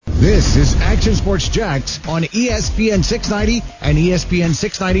This is Action Sports Jax on ESPN 690 and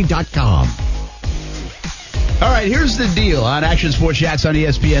ESPN690.com. All right, here's the deal on Action Sports Jax on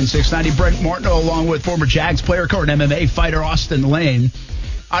ESPN 690. Brent Martineau along with former Jags player, current MMA fighter Austin Lane.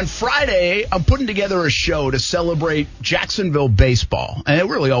 On Friday, I'm putting together a show to celebrate Jacksonville baseball, and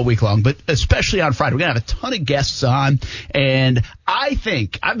really all week long, but especially on Friday. We're going to have a ton of guests on, and I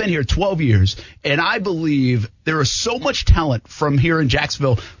think I've been here 12 years, and I believe there is so much talent from here in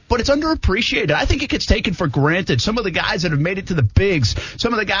Jacksonville, but it's underappreciated. I think it gets taken for granted. Some of the guys that have made it to the bigs,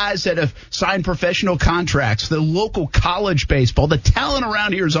 some of the guys that have signed professional contracts, the local college baseball, the talent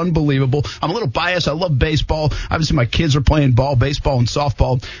around here is unbelievable. I'm a little biased. I love baseball. Obviously, my kids are playing baseball and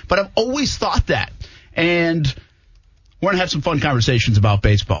softball, but I've always thought that. And we're going to have some fun conversations about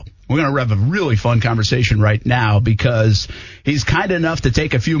baseball. We're going to have a really fun conversation right now because he's kind enough to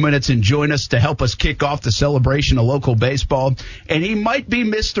take a few minutes and join us to help us kick off the celebration of local baseball. And he might be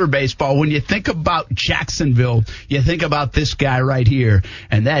Mr. Baseball. When you think about Jacksonville, you think about this guy right here,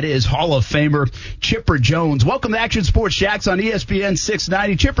 and that is Hall of Famer Chipper Jones. Welcome to Action Sports Jax on ESPN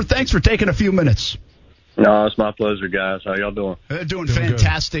 690. Chipper, thanks for taking a few minutes. No, it's my pleasure, guys. How y'all doing? Doing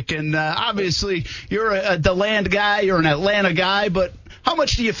fantastic. Good. And obviously, you're a DeLand guy. You're an Atlanta guy. But how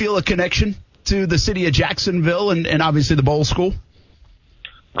much do you feel a connection to the city of Jacksonville and obviously the Bowl School?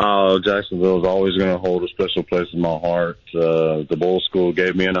 Jacksonville is always going to hold a special place in my heart. The Bowl School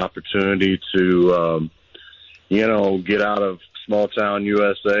gave me an opportunity to, get out of small town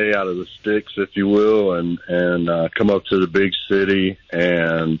USA, out of the sticks, if you will, and come up to the big city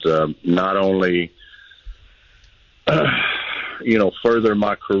and not only further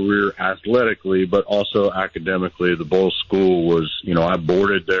my career athletically, but also academically. The Bowl School was, I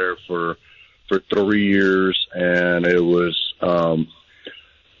boarded there for 3 years, and it was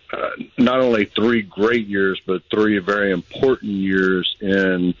not only 3 great years, but 3 very important years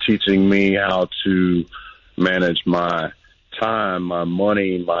in teaching me how to manage my time, my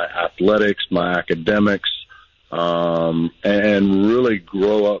money, my athletics, my academics, and really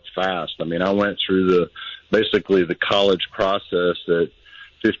grow up fast. I mean, I went through basically the college process at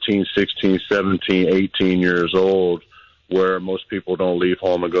 15, 16, 17, 18 years old, where most people don't leave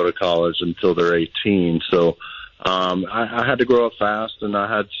home and go to college until they're 18. So I had to grow up fast, and I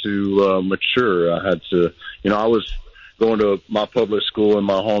had to mature. I had to, I was going to my public school in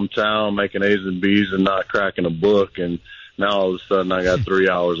my hometown, making A's and B's and not cracking a book, and now all of a sudden I got 3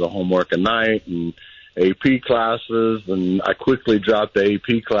 hours of homework a night and AP classes, and I quickly dropped the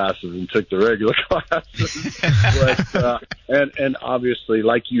AP classes and took the regular classes. And obviously,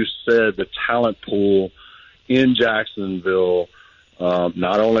 like you said, the talent pool in Jacksonville,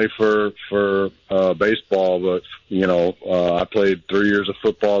 not only for baseball, but I played 3 years of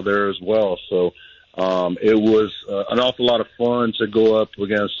football there as well. So it was an awful lot of fun to go up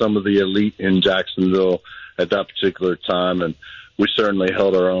against some of the elite in Jacksonville at that particular time, and we certainly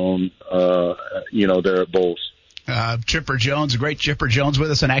held our own, there at Bowls. Chipper Jones, great Chipper Jones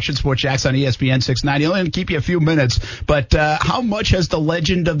with us on Action Sports Jax on ESPN 690. Only going to keep you a few minutes, but how much has the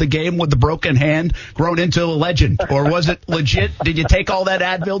legend of the game with the broken hand grown into a legend? Or was it legit? Did you take all that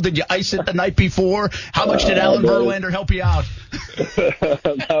Advil? Did you ice it the night before? How much did Alan Verlander help you out?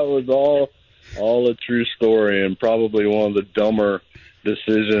 That was all a true story, and probably one of the dumber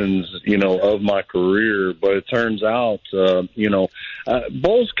decisions, of my career. But it turns out,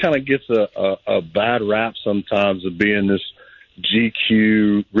 Bowls kind of gets a bad rap sometimes of being this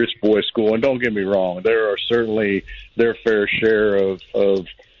GQ rich boy school. And don't get me wrong, there are certainly their fair share of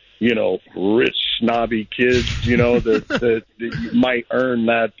rich snobby kids, that might earn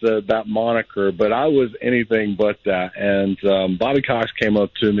that moniker. But I was anything but that. And Bobby Cox came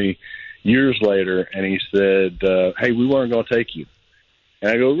up to me years later and he said, hey, we weren't going to take you. And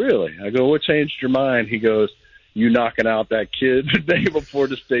I go, really? I go, what changed your mind? He goes, you knocking out that kid the day before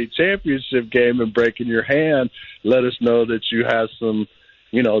the state championship game and breaking your hand let us know that you have some,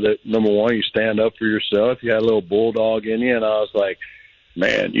 that number one, you stand up for yourself. You had a little bulldog in you. And I was like,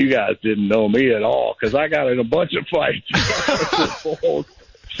 man, you guys didn't know me at all, because I got in a bunch of fights.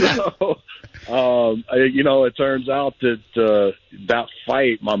 So, it turns out that that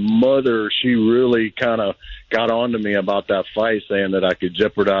fight, my mother, she really kind of got on to me about that fight, saying that I could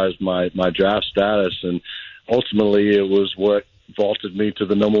jeopardize my draft status. And ultimately, it was what vaulted me to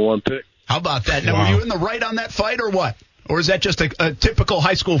the number 1 pick. How about that? Now, were you in the right on that fight or what? Or is that just a typical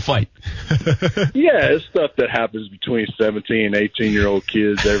high school fight? Yeah, it's stuff that happens between 17 and 18-year-old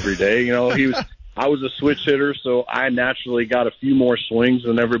kids every day. I was a switch hitter, so I naturally got a few more swings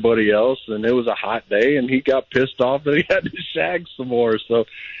than everybody else, and it was a hot day, and he got pissed off that he had to shag some more. So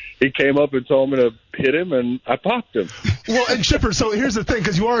he came up and told me to hit him, and I popped him. Well, and Chipper, so here's the thing,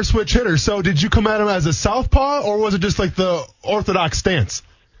 because you are a switch hitter. So did you come at him as a southpaw, or was it just like the orthodox stance?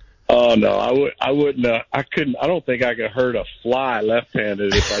 Oh no, I wouldn't. I couldn't. I don't think I could hurt a fly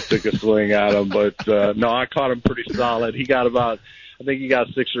left-handed if I took a swing at him. But no, I caught him pretty solid. He got I think he got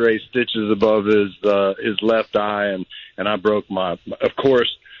 6 or 8 stitches above his left eye, and I broke my. Of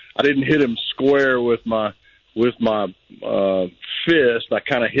course, I didn't hit him square with my fist. I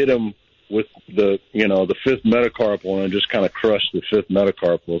kind of hit him with the fifth metacarpal and just kind of crushed the fifth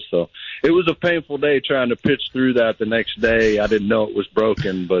metacarpal. So it was a painful day trying to pitch through that the next day. I didn't know it was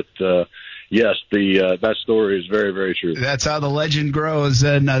broken, but yes, that story is very, very true. That's how the legend grows.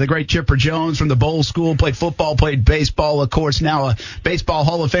 And the great Chipper Jones from the Bowl School played football, played baseball, of course, now a Baseball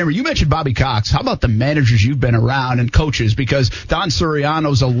Hall of Famer. You mentioned Bobby Cox. How about the managers you've been around and coaches? Because Don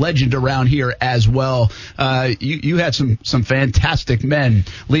Suriano's a legend around here as well. You had some fantastic men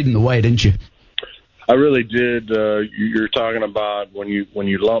leading the way, didn't you? I really did. You're talking about when you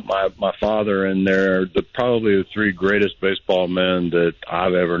lump my father in there, probably the 3 greatest baseball men that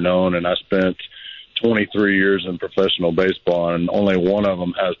I've ever known, and I spent 23 years in professional baseball, and only one of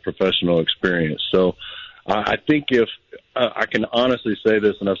them has professional experience. So I think if I can honestly say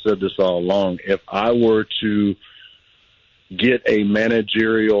this, and I've said this all along, if I were to get a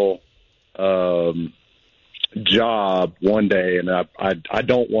managerial job one day, and I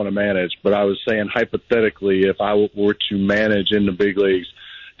don't want to manage, but I was saying hypothetically, if I were to manage in the big leagues,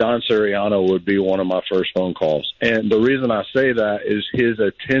 Don Suriano would be one of my first phone calls. And the reason I say that is his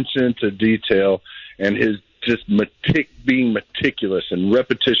attention to detail and his just being meticulous and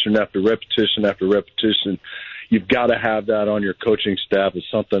repetition after repetition after repetition. You've got to have that on your coaching staff. It's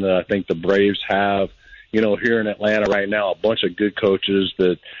something that I think the Braves have. Here in Atlanta right now, a bunch of good coaches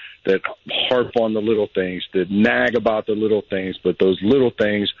that harp on the little things, that nag about the little things, but those little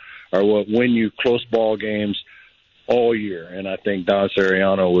things are what win you close ball games all year. And I think Don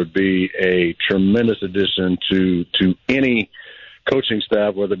Suriano would be a tremendous addition to any coaching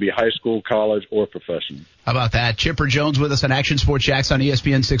staff, whether it be high school, college, or professional. How about that? Chipper Jones with us on Action Sports Jacks on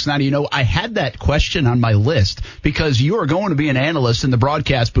ESPN 690. I had that question on my list because you are going to be an analyst in the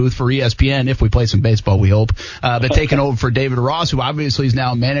broadcast booth for ESPN if we play some baseball, we hope. But taking over for David Ross, who obviously is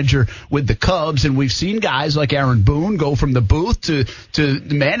now a manager with the Cubs. And we've seen guys like Aaron Boone go from the booth to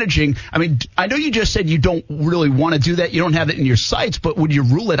managing. I mean, I know you just said you don't really want to do that. You don't have it in your sights, but would you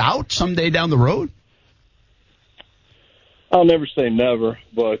rule it out someday down the road? I'll never say never,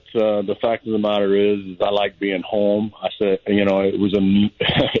 but the fact of the matter is I like being home. I said,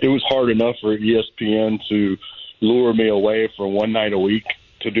 it was hard enough for ESPN to lure me away for one night a week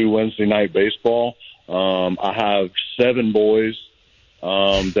to do Wednesday night baseball. I have 7 boys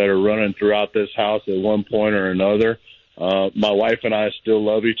that are running throughout this house at one point or another. My wife and I still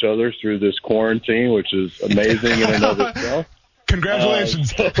love each other through this quarantine, which is amazing in and of itself.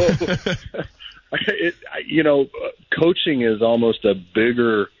 Congratulations. Coaching is almost a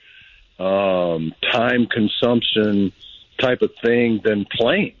bigger time consumption type of thing than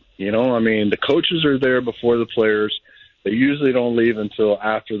playing. The coaches are there before the players. They usually don't leave until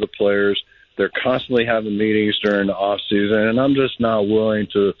after the players. They're constantly having meetings during the off season, and I'm just not willing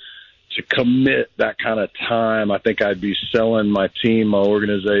to commit that kind of time. I think I'd be selling my team, my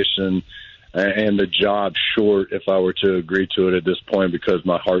organization, and the job short if I were to agree to it at this point because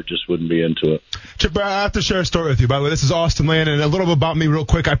my heart just wouldn't be into it. Chip, I have to share a story with you. By the way, this is Austin Land, and a little bit about me real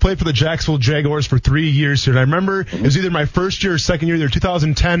quick. I played for the Jacksonville Jaguars for 3 years here, and I remember it was either my first year or second year, either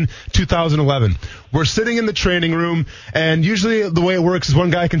 2010, 2011. We're sitting in the training room, and usually the way it works is one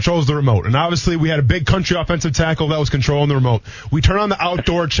guy controls the remote. And obviously we had a big country offensive tackle that was controlling the remote. We turn on the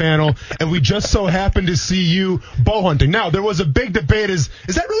outdoor channel, and we just so happened to see you bow hunting. Now, there was a big debate, is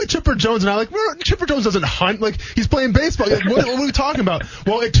that really Chipper Jones? And I'm like, well, Chipper Jones doesn't hunt. Like, he's playing baseball. Like, what are we talking about?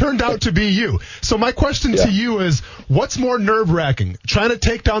 Well, it turned out to be you. So my question to you is, what's more nerve-wracking, trying to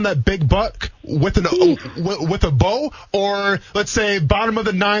take down that big buck with a bow, or let's say bottom of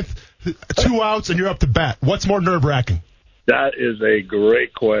the ninth, 2 outs, and you're up to bat? What's more nerve-wracking? That is a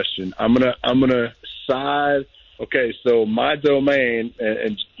great question. I'm gonna side. Okay, so my domain,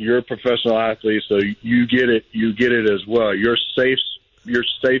 and you're a professional athlete, so you get it as well. Your safe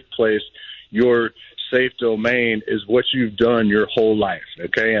place, your safe domain is what you've done your whole life.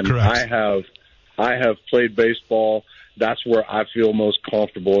 Okay, and correct. I have played baseball. That's where I feel most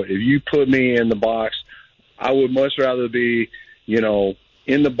comfortable. If you put me in the box, I would much rather be,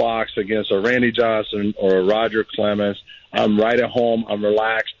 in the box against a Randy Johnson or a Roger Clemens. I'm right at home. I'm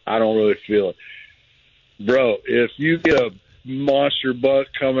relaxed. I don't really feel it. Bro, if you get monster buck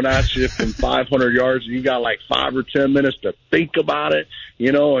coming at you from 500 yards, and you got like 5 or 10 minutes to think about it,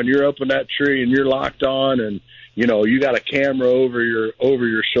 you know, and you're up in that tree and you're locked on, and you know you got a camera over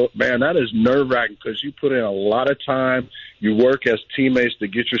your shoulder. Man, that is nerve-wracking because you put in a lot of time. You work as teammates to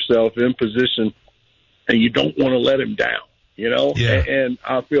get yourself in position, and you don't want to let him down, you know. Yeah. And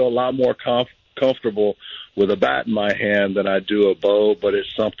I feel a lot more comfortable with a bat in my hand than I do a bow, but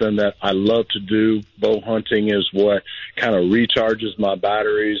it's something that I love to do. Bow hunting is what kind of recharges my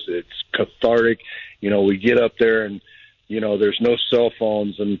batteries. It's cathartic. You know, we get up there and, you know, there's no cell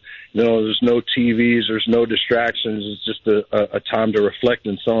phones and, you know, there's no TVs, there's no distractions. It's just a time to reflect,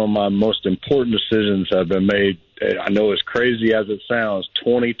 and some of my most important decisions have been made. I know, as crazy as it sounds,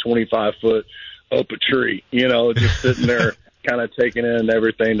 20, 25 foot up a tree, you know, just sitting there kind of taking in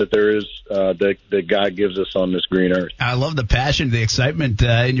everything that there is that God gives us on this green earth. I love the passion, the excitement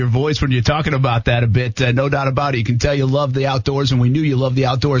in your voice when you're talking about that a bit. No doubt about it. You can tell you love the outdoors, and we knew you loved the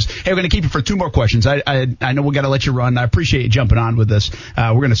outdoors. Hey, we're going to keep you for 2 more questions. I know we got to let you run. I appreciate you jumping on with us.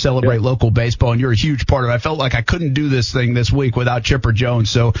 We're going to celebrate local baseball, and you're a huge part of it. I felt like I couldn't do this thing this week without Chipper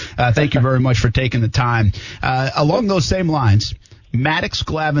Jones, so thank you very much for taking the time. Along those same lines, Maddox,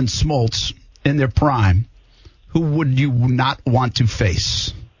 Glavine, Smoltz in their prime, who would you not want to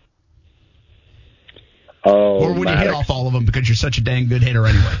face? Oh, or would Maddox. you hit off all of them because you're such a dang good hitter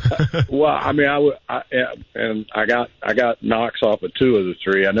anyway? Well, I mean, I got knocks off of 2 of the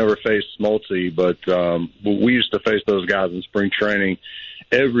 3. I never faced Smoltz, but we used to face those guys in spring training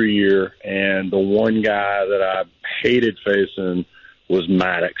every year. And the one guy that I hated facing was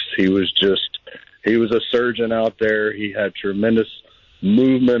Maddox. He was a surgeon out there. He had tremendous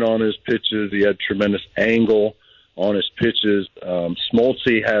movement on his pitches. He had tremendous angle on his pitches.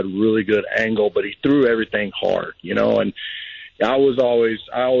 Smoltz had really good angle, but he threw everything hard, you know, and I always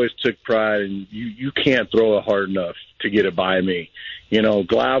took pride in you can't throw it hard enough to get it by me. You know,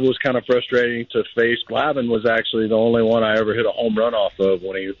 Glav was kind of frustrating to face. Glavine was actually the only one I ever hit a home run off of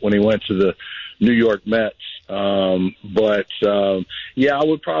when he went to the New York Mets. Yeah, I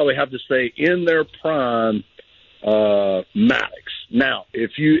would probably have to say in their prime, Maddox. Now,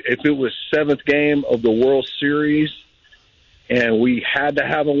 if it was 7th game of the World Series and we had to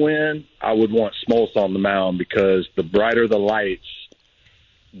have a win, I would want Smoltz on the mound, because the brighter the lights,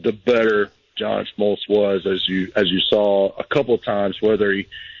 the better John Smoltz was, as you saw a couple of times, whether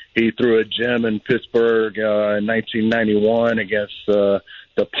he threw a gem in Pittsburgh in 1991 against the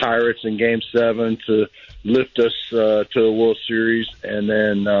Pirates in Game 7 to lift us to the World Series, and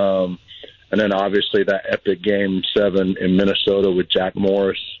then obviously that epic Game 7 in Minnesota with Jack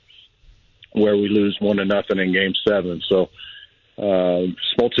Morris, where we lose 1-0 in Game 7. So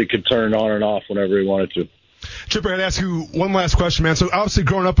Smoltz could turn on and off whenever he wanted to. Chipper, I got to ask you one last question, man. So obviously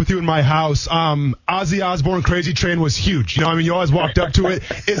growing up with you in my house, Ozzy Osbourne Crazy Train was huge. You know, I mean, you always walked up to it.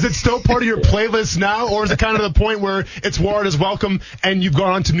 Is it still part of your playlist now, or is it kind of the point where it's War is Welcome and you've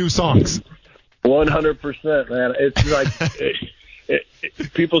gone on to new songs? 100%, man. It's like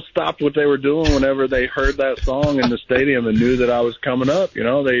people stopped what they were doing whenever they heard that song in the stadium and knew that I was coming up. You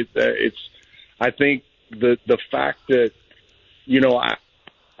know, I think the fact that, you know, I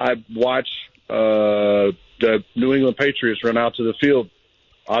watch the New England Patriots run out to the field,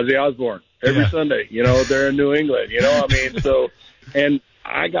 Ozzy Osbourne every Sunday. You know, they're in New England. You know what I mean? So, and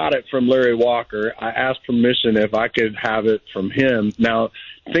I got it from Larry Walker. I asked permission if I could have it from him. Now,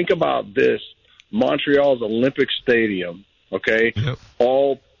 think about this: Montreal's Olympic Stadium. Okay,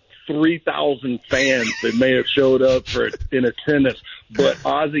 all 3,000 fans that may have showed up in attendance, but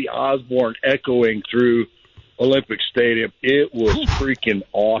Ozzy Osbourne echoing through Olympic Stadium. It was freaking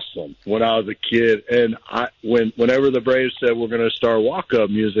awesome when I was a kid. And whenever the Braves said we're going to start walk-up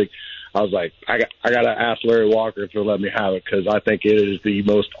music, I was like, I got to ask Larry Walker if he'll let me have it, because I think it is the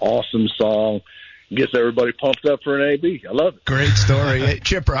most awesome song. Gets everybody pumped up for an AB. I love it. Great story. Hey,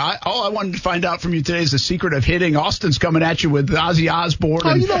 Chipper, all I wanted to find out from you today is the secret of hitting. Austin's coming at you with Ozzy Osbourne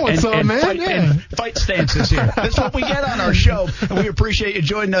and fight stances here. That's what we get on our show, and we appreciate you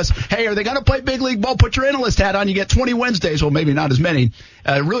joining us. Hey, are they going to play Big League Ball? Put your analyst hat on. You get 20 Wednesdays. Well, maybe not as many.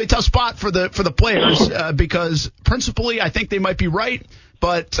 Really tough spot for the players because principally I think they might be right.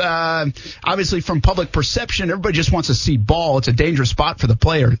 But obviously from public perception, everybody just wants to see ball. It's a dangerous spot for the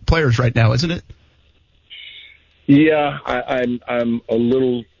players right now, isn't it? Yeah, I'm a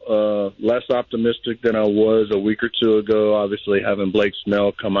little less optimistic than I was a week or two ago. Obviously, having Blake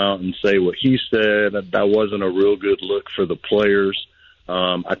Snell come out and say what he said, that wasn't a real good look for the players.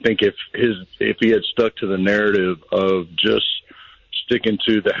 I think if he had stuck to the narrative of just sticking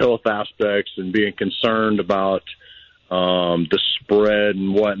to the health aspects and being concerned about the spread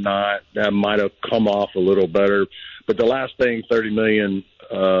and whatnot, that might have come off a little better. But the last thing 30 million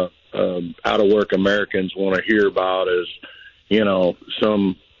out-of-work Americans want to hear about is,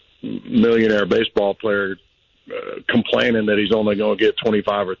 some millionaire baseball player complaining that he's only going to get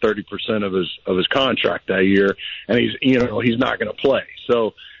 25 or 30% of his contract that year, and he's not going to play.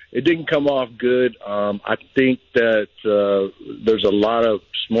 So it didn't come off good. I think that there's a lot of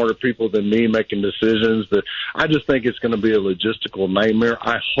smarter people than me making decisions. That I just think it's going to be a logistical nightmare.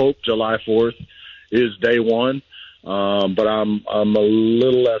 I hope July 4th is day one, but I'm a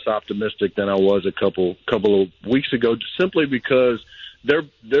little less optimistic than I was a couple of weeks ago, simply because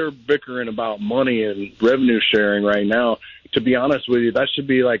they're bickering about money and revenue sharing right now. To be honest with you, that should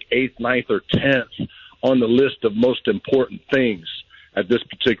be like 8th, 9th, or 10th on the list of most important things at this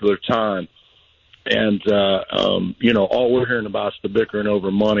particular time. And, all we're hearing about is the bickering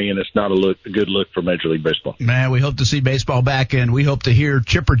over money, and it's not a good look for Major League Baseball. Man, we hope to see baseball back, and we hope to hear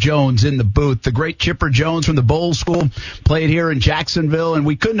Chipper Jones in the booth. The great Chipper Jones from the Bowl School played here in Jacksonville, and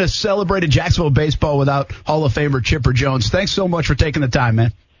we couldn't have celebrated Jacksonville baseball without Hall of Famer Chipper Jones. Thanks so much for taking the time,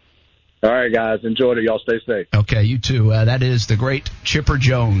 man. All right, guys. Enjoyed it. Y'all stay safe. Okay, you too. That is the great Chipper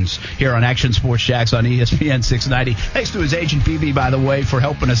Jones here on Action Sports Jacks on ESPN 690. Thanks to his agent, BB, by the way, for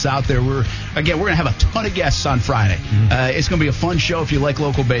helping us out there. We're going to have a ton of guests on Friday. It's going to be a fun show if you like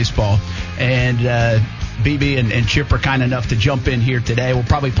local baseball. And BB and Chip are kind enough to jump in here today. We'll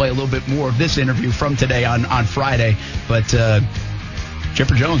probably play a little bit more of this interview from today on Friday. But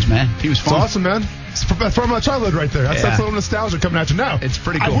Chipper Jones, man, he was fun. It's awesome, man. It's from my childhood right there. That's a little nostalgia coming at you now. It's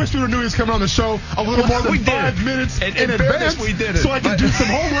pretty cool. I wish we knew he was coming on the show a little more than 5 minutes in advance. We did it. So I could do some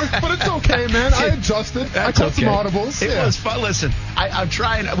homework, but it's okay, man. I adjusted. I caught some audibles. It was fun. Listen, I'm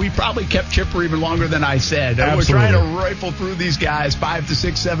trying. We probably kept Chipper even longer than I said. Absolutely. We're trying to rifle through these guys 5 to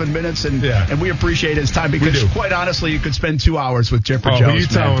 6, 7 minutes, and we appreciate his time because, quite honestly, you could spend 2 hours with Chipper Jones. Who you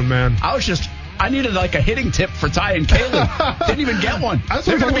telling, man? I needed like a hitting tip for Ty and Kaylee. Didn't even get one.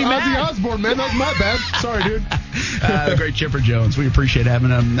 They're going to be mad. Ozzy Osbourne, man. That was my bad. Sorry, dude. The great Chipper Jones. We appreciate having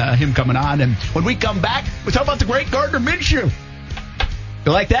him coming on. And when we come back, we talk about the great Gardner Minshew.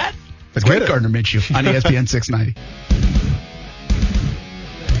 You like that? The great Gardner Minshew on ESPN 690.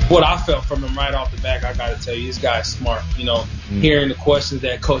 What I felt from him right off the back, I got to tell you, this guy's smart. Hearing the questions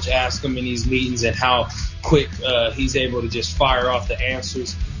that Coach asked him in these meetings and how quick he's able to just fire off the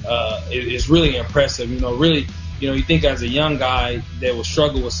answers is really impressive. Really, you think as a young guy that will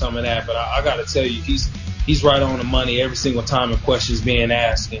struggle with some of that, but I got to tell you, he's right on the money every single time a question's being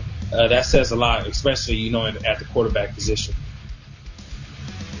asked, and that says a lot, especially at the quarterback position.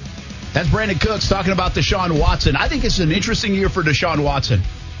 That's Brandon Cooks talking about Deshaun Watson. I think it's an interesting year for Deshaun Watson.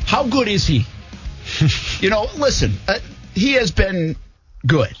 How good is he? Listen, he has been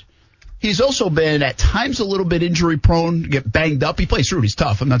good. He's also been at times a little bit injury prone, get banged up. He plays through it. He's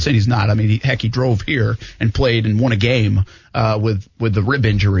tough. I'm not saying he's not. I mean, he drove here and played and won a game with the rib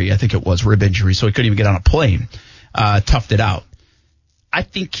injury. I think it was rib injury, so he couldn't even get on a plane. Toughed it out. I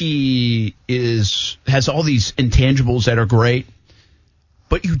think he has all these intangibles that are great,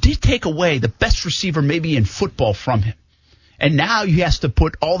 but you did take away the best receiver maybe in football from him. And now he has to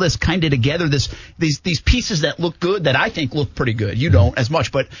put all this kind of together, these pieces that look good, that I think look pretty good. You don't as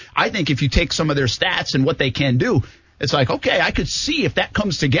much, but I think if you take some of their stats and what they can do, it's like, okay, I could see if that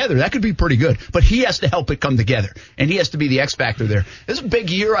comes together, that could be pretty good. But he has to help it come together, and he has to be the X factor there. This is a big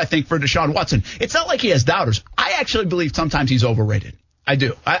year, I think, for Deshaun Watson. It's not like he has doubters. I actually believe sometimes he's overrated. I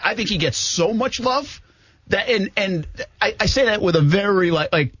do. I think he gets so much love that, and I say that with a very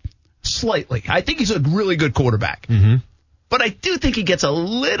like slightly. I think he's a really good quarterback. Mm-hmm. But I do think he gets a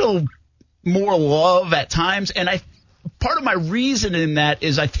little more love at times, and part of my reason in that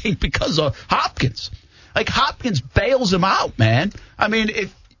is I think because of Hopkins. Like, Hopkins bails him out, man. I mean,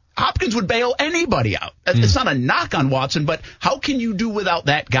 if Hopkins would bail anybody out. It's not a knock on Watson, but how can you do without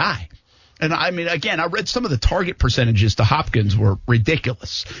that guy? And, I mean, again, I read some of the target percentages to Hopkins were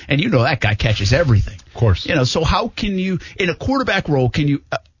ridiculous. And that guy catches everything. Of course. So how can you, in a quarterback role, can you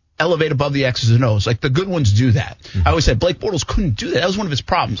elevate above the X's and O's? Like, the good ones do that. Mm-hmm. I always said Blake Bortles couldn't do that. That was one of his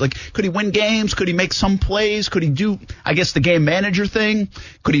problems. Like, could he win games? Could he make some plays? Could he do, I guess, the game manager thing?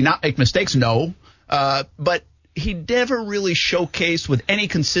 Could he not make mistakes? No. But he never really showcased with any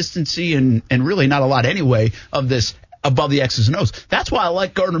consistency and really not a lot anyway of this above the X's and O's. That's why I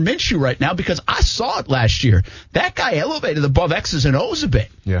like Gardner Minshew right now, because I saw it last year. That guy elevated above X's and O's a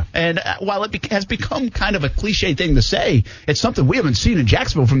bit. Yeah. And while it has become kind of a cliche thing to say, it's something we haven't seen in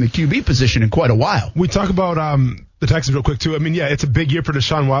Jacksonville from the QB position in quite a while. We talk about the Texans real quick, too. I mean, yeah, it's a big year for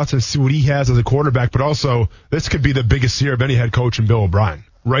Deshaun Watson to see what he has as a quarterback, but also this could be the biggest year of any head coach in Bill O'Brien.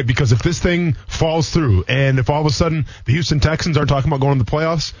 Right, because if this thing falls through, and if all of a sudden the Houston Texans aren't talking about going to the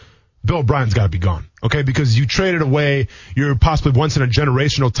playoffs, Bill O'Brien's got to be gone, okay? Because you traded away your possibly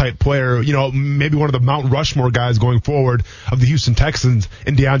once-in-a-generational type player, maybe one of the Mount Rushmore guys going forward of the Houston Texans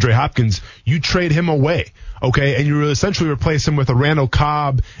in DeAndre Hopkins. You trade him away, okay? And you essentially replace him with a Randall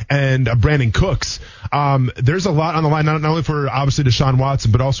Cobb and a Brandon Cooks. There's a lot on the line, not only for obviously Deshaun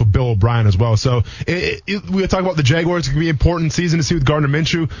Watson, but also Bill O'Brien as well. So we talk about the Jaguars. It's going to be an important season to see with Gardner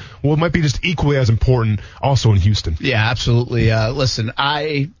Minshew. Well, it might be just equally as important also in Houston. Yeah, absolutely. Listen,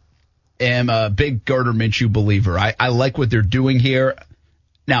 I am a big Gardner Minshew believer. I like what they're doing here.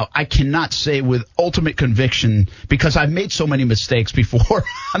 Now, I cannot say with ultimate conviction because I've made so many mistakes before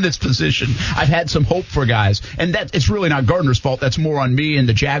on this position. I've had some hope for guys, and that it's really not Gardner's fault. That's more on me and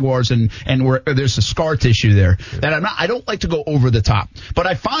the Jaguars, and where there's a scar tissue there that I don't like to go over the top, but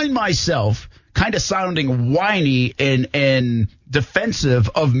I find myself kind of sounding whiny and defensive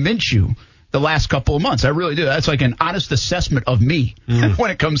of Minshew the last couple of months. I really do. That's like an honest assessment of me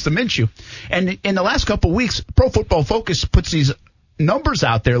when it comes to Minshew. And in the last couple of weeks, Pro Football Focus puts these numbers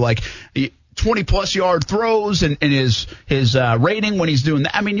out there like 20-plus yard throws and his rating when he's doing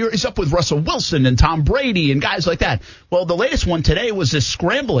that. I mean, he's up with Russell Wilson and Tom Brady and guys like that. Well, the latest one today was this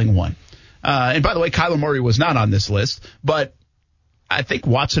scrambling one. And by the way, Kyler Murray was not on this list, but I think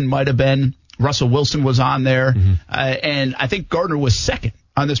Watson might have been. Russell Wilson was on there. And I think Gardner was second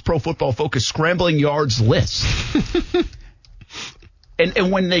on this Pro Football Focus scrambling yards list.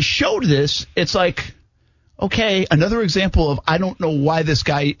 and when they showed this, it's like, okay, another example of I don't know why this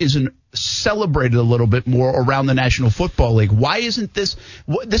guy isn't celebrated a little bit more around the National Football League. Why isn't this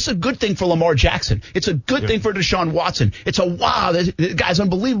is a good thing for Lamar Jackson. It's a good thing for Deshaun Watson. It's a wow, this guy's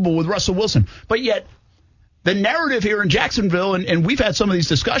unbelievable with Russell Wilson. But yet, the narrative here in Jacksonville, and we've had some of these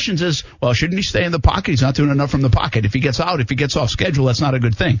discussions, is, well, shouldn't he stay in the pocket? He's not doing enough from the pocket. If he gets out, if he gets off schedule, that's not a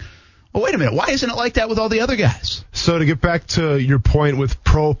good thing. Well, wait a minute. Why isn't it like that with all the other guys? So to get back to your point with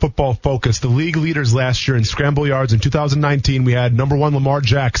Pro Football Focus, the league leaders last year in scramble yards in 2019, we had number 1 Lamar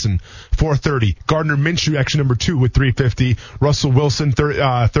Jackson, 430. Gardner Minshew, actually number 2 with 350. Russell Wilson, third,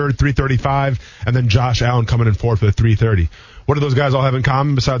 335. And then Josh Allen coming in fourth with 330. What do those guys all have in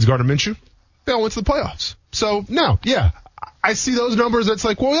common besides Gardner Minshew? They all went to the playoffs. So, no, yeah, I see those numbers. It's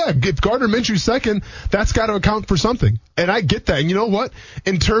like, well, yeah, if Gardner Minshew's second, that's got to account for something. And I get that. And you know what?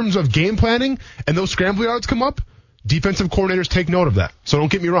 In terms of game planning and those scramble yards come up, defensive coordinators take note of that. So don't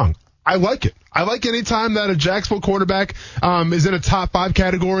get me wrong. I like it. I like any time that a Jacksonville quarterback is in a top 5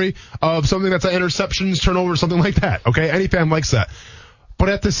 category of something that's an interceptions, turnover, something like that. Okay? Any fan likes that. But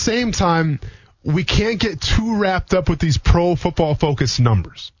at the same time, we can't get too wrapped up with these Pro Football Focus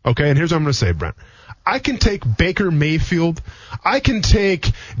numbers. Okay? And here's what I'm going to say, Brent. I can take Baker Mayfield. I can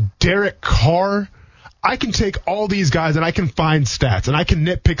take Derek Carr. I can take all these guys and I can find stats and I can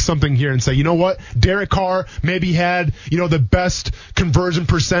nitpick something here and say, you know what? Derek Carr maybe had, the best conversion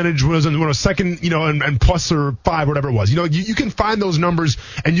percentage was in a second, and plus or 5, whatever it was. You can find those numbers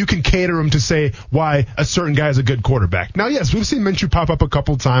and you can cater them to say why a certain guy is a good quarterback. Now, yes, we've seen Minshew pop up a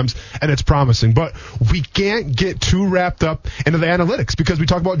couple times and it's promising, but we can't get too wrapped up into the analytics because we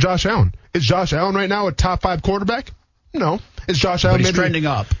talk about Josh Allen. Is Josh Allen right now a top 5 quarterback? No. Is Josh Allen he's trending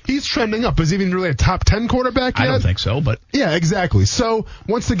up? He's trending up. Is he even really a top 10 quarterback yet? I don't think so, but. Yeah, exactly. So,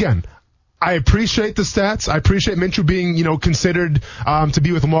 once again, I appreciate the stats. I appreciate Minshew being, considered to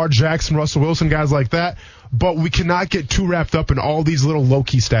be with Lamar Jackson, Russell Wilson, guys like that. But we cannot get too wrapped up in all these little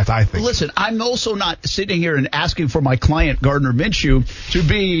low-key stats, I think. Listen, I'm also not sitting here and asking for my client, Gardner Minshew, to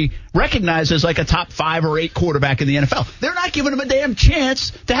be recognized as like a top 5 or 8 quarterback in the NFL. They're not giving him a damn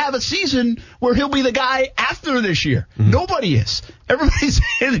chance to have a season where he'll be the guy after this year. Mm-hmm. Nobody is. Everybody's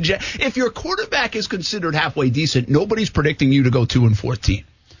in the if your quarterback is considered halfway decent, nobody's predicting you to go 2-14.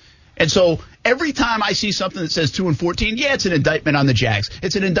 And so every time I see something that says 2-14, yeah, it's an indictment on the Jags.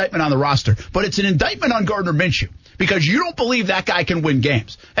 It's an indictment on the roster. But it's an indictment on Gardner Minshew because you don't believe that guy can win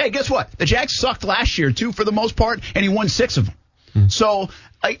games. Hey, guess what? The Jags sucked last year, too, for the most part, and he won 6 of them. Mm-hmm. So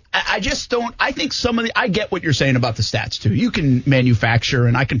I just don't – I think I get what you're saying about the stats, too. You can manufacture,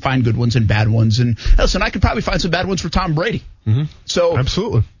 and I can find good ones and bad ones. And listen, I could probably find some bad ones for Tom Brady. Mm-hmm. So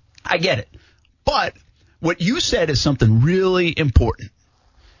absolutely. I get it. But what you said is something really important.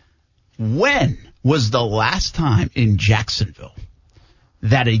 When was the last time in Jacksonville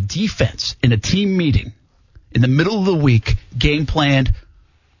that a defense in a team meeting in the middle of the week game planned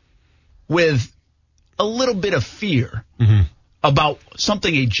with a little bit of fear about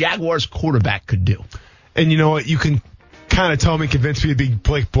something a Jaguars quarterback could do? And you know what? You can kind of tell me, convince me to be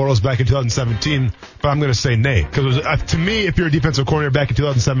Blake Bortles back in 2017, but I'm going to say nay. Because to me, if you're a defensive coordinator back in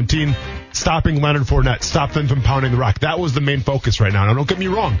 2017, stopping Leonard Fournette, stop them from pounding the rock. That was the main focus right now. Now, don't get me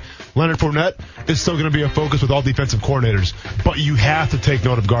wrong. Leonard Fournette is still going to be a focus with all defensive coordinators, but you have to take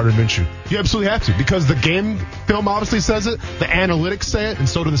note of Gardner Minshew. You absolutely have to, because the game film obviously says it, the analytics say it, and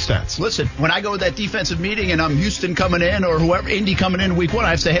so do the stats. Listen, when I go to that defensive meeting and I'm Houston coming in or whoever, Indy coming in week 1, I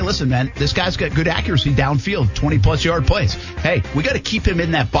have to say, hey, listen, man, this guy's got good accuracy downfield, 20-plus yard plays. Hey, we got to keep him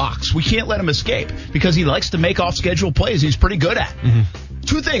in that box. We can't let him escape because he likes to make off-schedule plays he's pretty good at. Mm-hmm.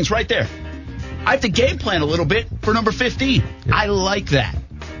 2 things right there. I have to game plan a little bit for number 15. Yeah. I like that.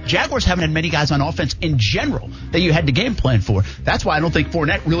 Jaguars haven't had many guys on offense in general that you had to game plan for. That's why I don't think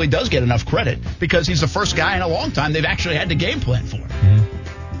Fournette really does get enough credit, because he's the first guy in a long time they've actually had to game plan for.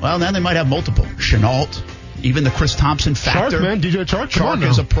 Mm-hmm. Well, now they might have multiple. Chenault, even the Chris Thompson factor. Chark, man. DJ Chark. Chark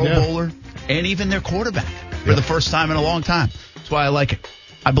is a Pro Bowler. And even their quarterback for the first time in a long time. That's why I like it.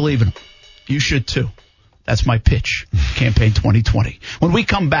 I believe in him. You should too. That's my pitch. Campaign 2020. When we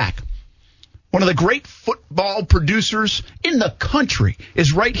come back, one of the great football producers in the country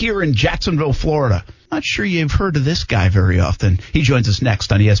is right here in Jacksonville, Florida. Not sure you've heard of this guy very often. He joins us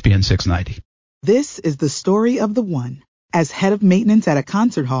next on ESPN 690. This is the story of the one. As head of maintenance at a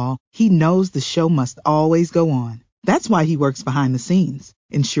concert hall, he knows the show must always go on. That's why he works behind the scenes,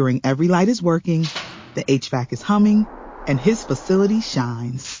 ensuring every light is working, the HVAC is humming, and his facility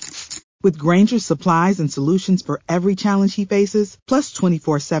shines. With Grainger's supplies and solutions for every challenge he faces, plus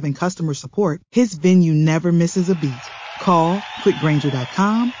 24/7 customer support, his venue never misses a beat. Call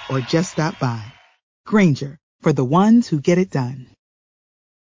quickgrainger.com or just stop by. Grainger, for the ones who get it done.